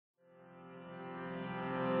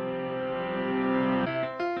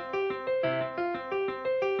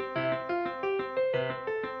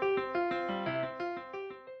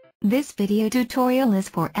This video tutorial is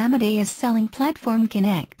for Amadeus Selling Platform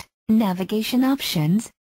Connect, Navigation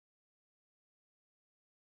Options.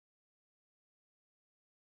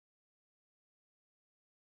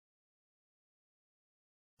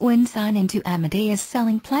 When sign into Amadeus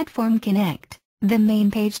Selling Platform Connect, the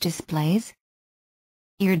main page displays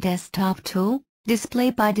your desktop tool,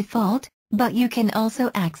 display by default, but you can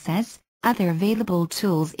also access other available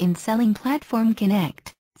tools in Selling Platform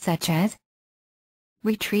Connect, such as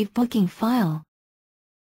Retrieve Booking File,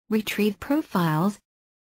 Retrieve Profiles,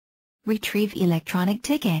 Retrieve Electronic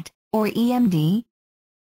Ticket, or EMD,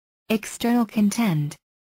 External Content,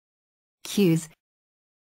 Queues,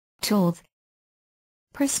 Tools,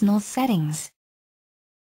 Personal Settings.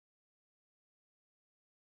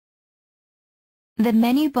 The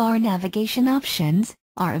menu bar navigation options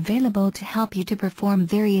are available to help you to perform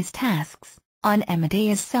various tasks on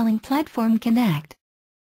Amadeus Selling Platform Connect.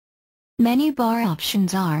 Menu bar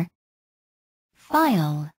options are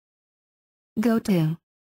File, Go to,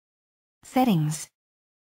 Settings,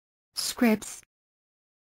 Scripts,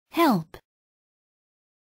 Help.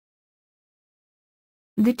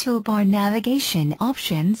 The toolbar navigation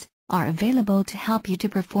options are available to help you to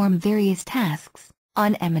perform various tasks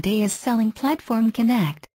on Amadeus Selling Platform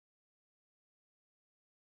Connect.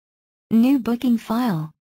 New booking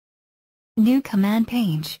file, new command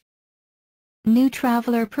page, new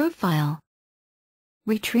traveler profile,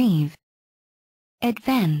 retrieve,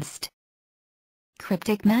 advanced,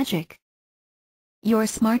 cryptic magic, your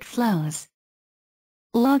smart flows,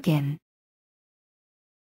 login.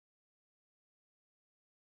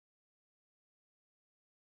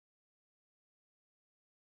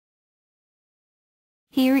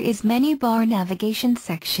 Here is menu bar navigation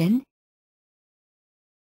section.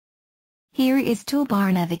 Here is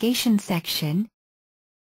toolbar navigation section.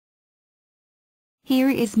 Here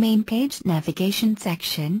is main page navigation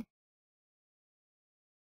section.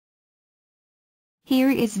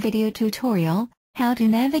 Here is video tutorial, how to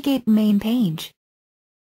navigate main page.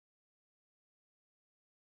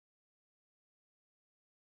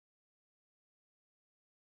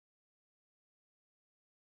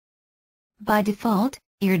 By default,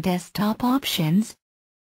 your desktop options.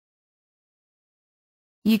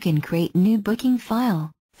 You can create new booking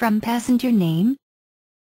file from passenger name.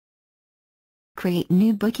 Create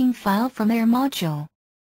new booking file from air module.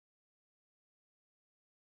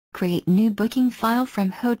 Create new booking file from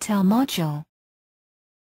hotel module.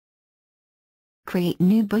 Create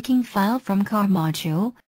new booking file from car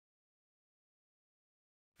module.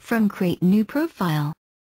 From create new profile.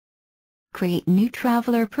 Create new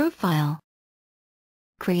traveler profile.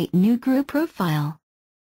 Create new group profile.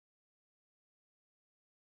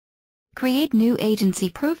 Create new agency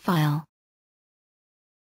profile.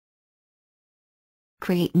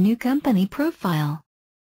 Create new company profile.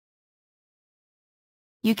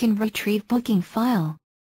 You can retrieve booking file.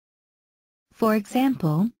 For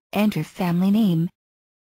example, enter family name.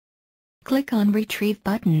 Click on Retrieve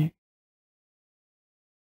button.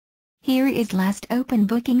 Here is last open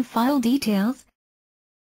booking file details.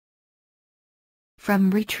 From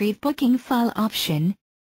Retrieve Booking File option,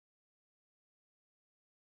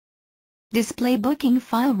 display Booking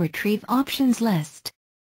File Retrieve Options list.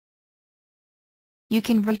 You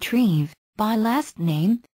can retrieve by last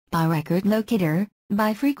name, by record locator,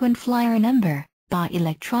 by frequent flyer number, by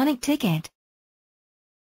electronic ticket.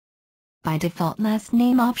 By default last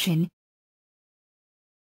name option.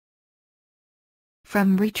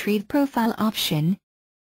 From Retrieve Profile option,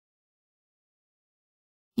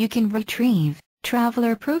 you can retrieve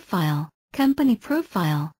traveler profile, company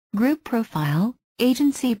profile, group profile,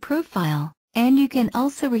 agency profile, and you can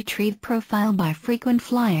also retrieve profile by frequent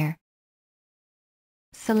flyer.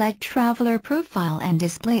 Select traveler profile and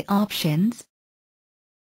display options.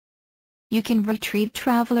 You can retrieve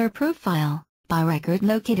traveler profile by record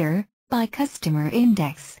locator, by customer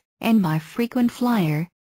index, and by frequent flyer.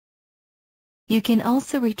 You can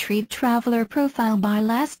also retrieve traveler profile by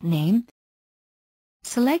last name.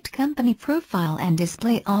 Select company profile and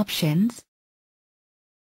display options.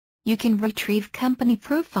 You can retrieve company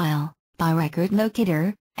profile by record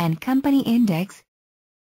locator and company index.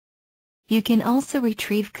 You can also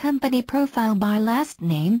retrieve company profile by last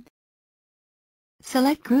name.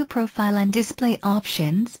 Select group profile and display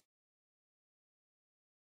options.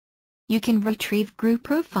 You can retrieve group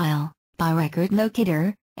profile by record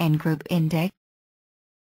locator and group index.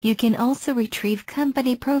 You can also retrieve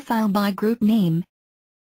company profile by group name.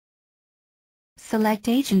 Select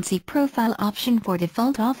agency profile option for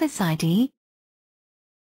default office ID.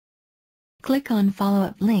 Click on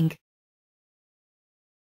follow-up link.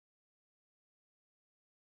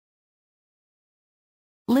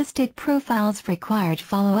 Listed profiles required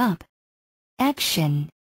follow-up. Action.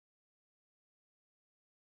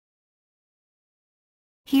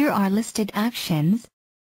 Here are listed actions.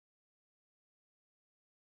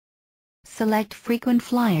 Select frequent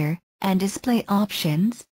flyer and display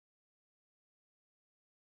options.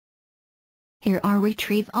 Here are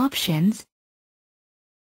retrieve options.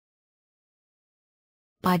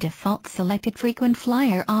 By default, selected frequent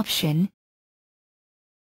flyer option.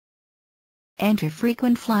 Enter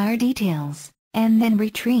frequent flyer details, and then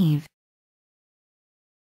retrieve.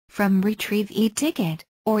 From retrieve e-ticket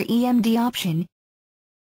or EMD option.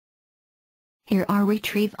 Here are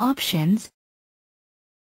retrieve options.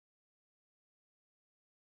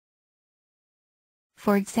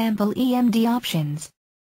 For example, EMD options.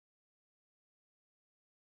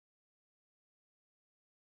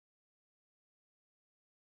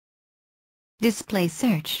 Display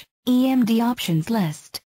search, EMD options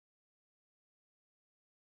list.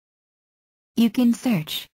 You can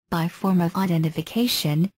search by form of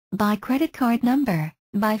identification, by credit card number,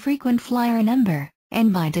 by frequent flyer number,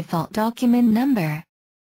 and by default document number.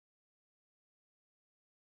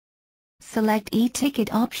 Select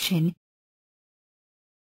e-ticket option.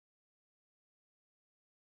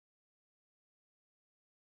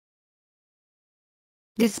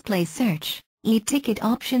 Display search, e-ticket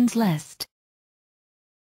options list.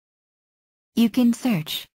 You can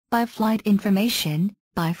search by flight information,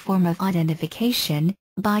 by form of identification,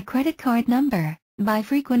 by credit card number, by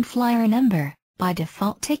frequent flyer number, by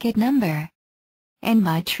default ticket number, and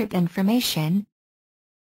by trip information.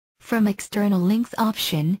 From external links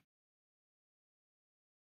option.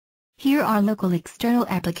 Here are local external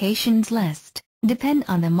applications list, depend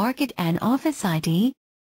on the market and office ID.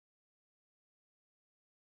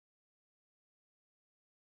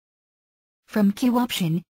 From queue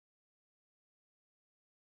option.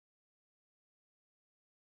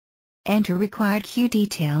 Enter required queue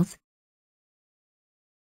details.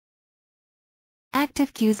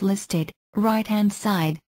 Active queues listed, right-hand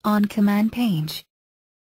side, on command page.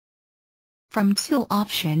 From tool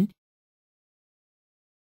option.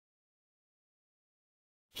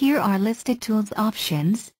 Here are listed tools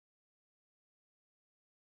options.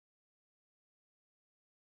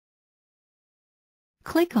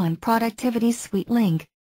 Click on Productivity Suite link.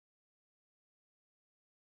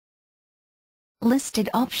 Listed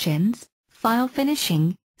options, File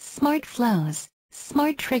Finishing, Smart Flows,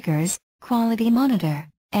 Smart Triggers, Quality Monitor,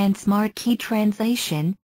 and Smart Key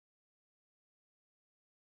Translation.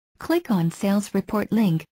 Click on Sales Report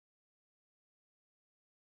link.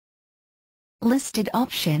 Listed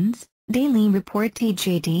options, Daily Report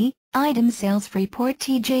TJD, Item Sales Report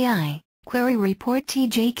TJI, Query Report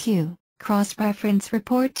TJQ, Cross-Reference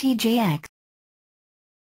Report TJX.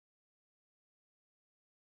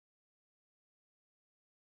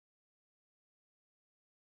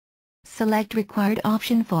 Select required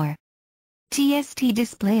option for TST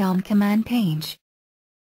display on command page.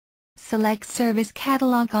 Select Service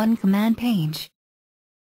Catalog on command page.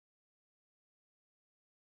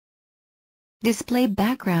 Display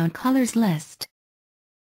background colors list.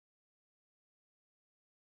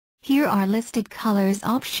 Here are listed colors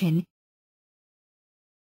option.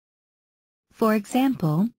 For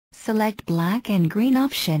example, select black and green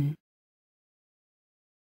option.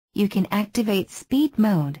 You can activate speed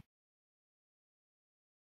mode.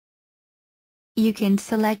 You can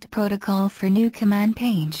select protocol for new command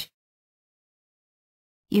page.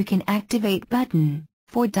 You can activate button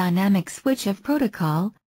for dynamic switch of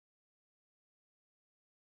protocol.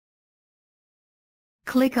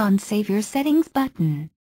 Click on Save Your Settings button.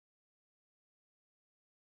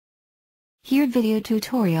 Here video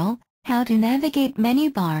tutorial, how to navigate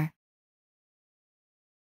menu bar.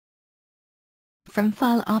 From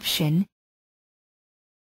File option.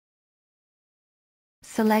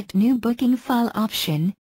 Select New Booking File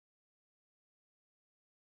option.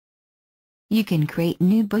 You can create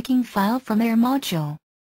new booking file from Air module.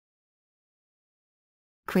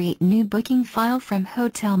 Create new booking file from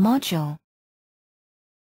Hotel module.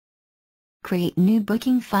 Create new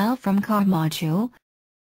booking file from Car module.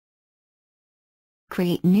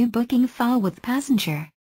 Create new booking file with passenger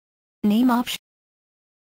name option.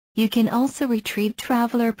 You can also retrieve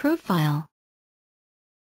traveler profile.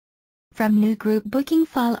 From New Group Booking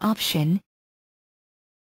File option.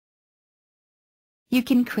 You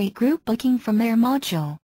can create group booking from Air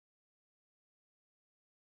module.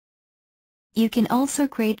 You can also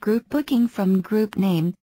create group booking from group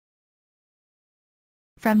name.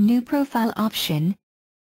 From New Profile option.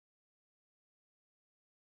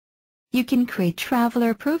 You can create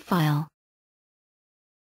traveler profile.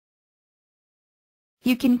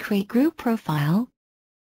 You can create group profile.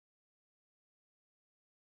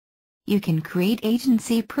 you can create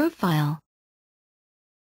agency profile.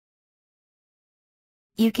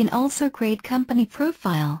 You can also create company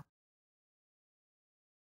profile.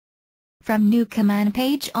 From New Command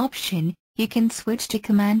Page option, you can switch to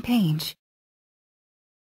Command Page.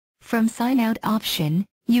 From Sign Out option,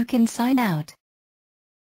 you can sign out.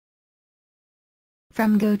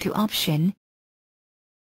 From Go To option,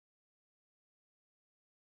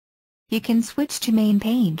 you can switch to Main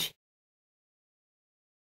Page.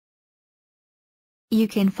 You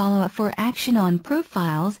can follow up for action on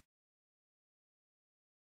profiles.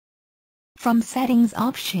 From Settings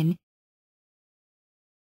option,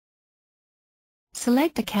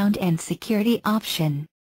 select Account and Security option.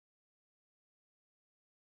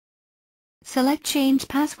 Select Change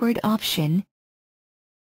Password option.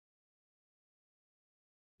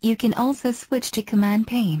 You can also switch to Command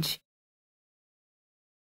Page.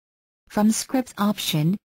 From Scripts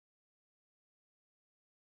option,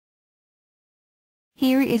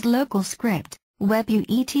 here is Local Script, Web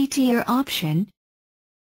UETTR option,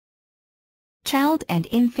 Child and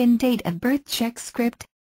Infant Date of Birth Check Script,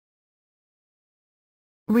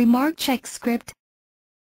 Remark Check Script.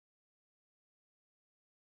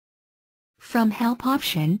 From Help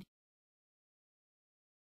option,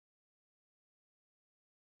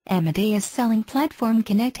 Amadeus Selling Platform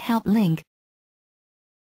Connect Help link,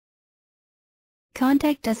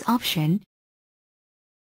 Contact Us option.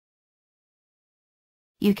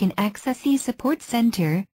 You can access the Support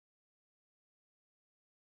Center.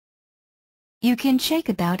 You can check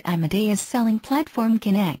about Amadeus Selling Platform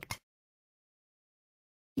Connect.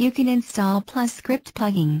 You can install Plus Script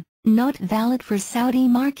plugin, not valid for Saudi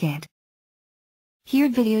market. Here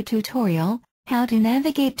video tutorial, how to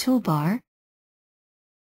navigate toolbar.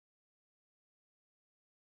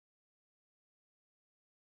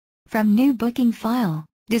 From New Booking File,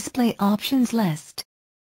 Display Options list.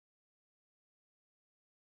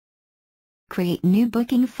 Create New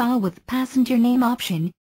Booking File with Passenger Name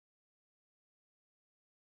option.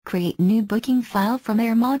 Create New Booking File from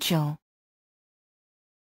Air module.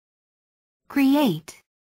 Create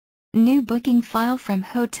New Booking File from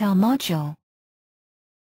Hotel module.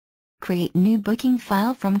 Create New Booking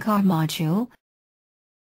File from Car module.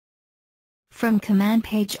 From Command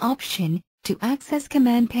Page option, to access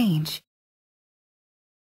Command Page.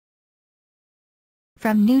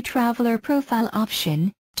 From New Traveler Profile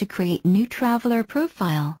option, to create New Traveler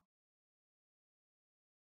Profile.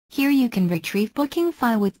 Here you can retrieve booking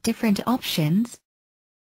file with different options.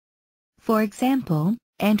 For example,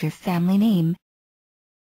 enter family name.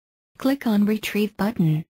 Click on Retrieve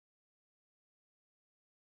button.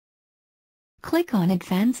 Click on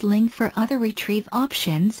Advanced link for other retrieve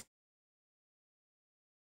options.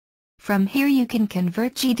 From here you can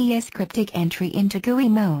convert GDS cryptic entry into GUI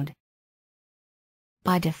mode.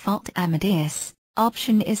 By default Amadeus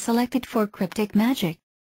option is selected for cryptic magic.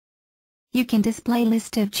 You can display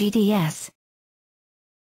list of GDS.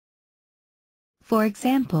 For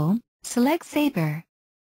example, select Sabre.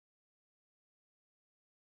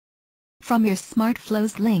 From your Smart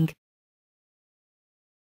Flows link,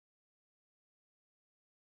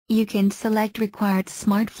 you can select required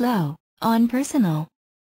Smart Flow, on personal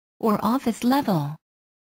or office level.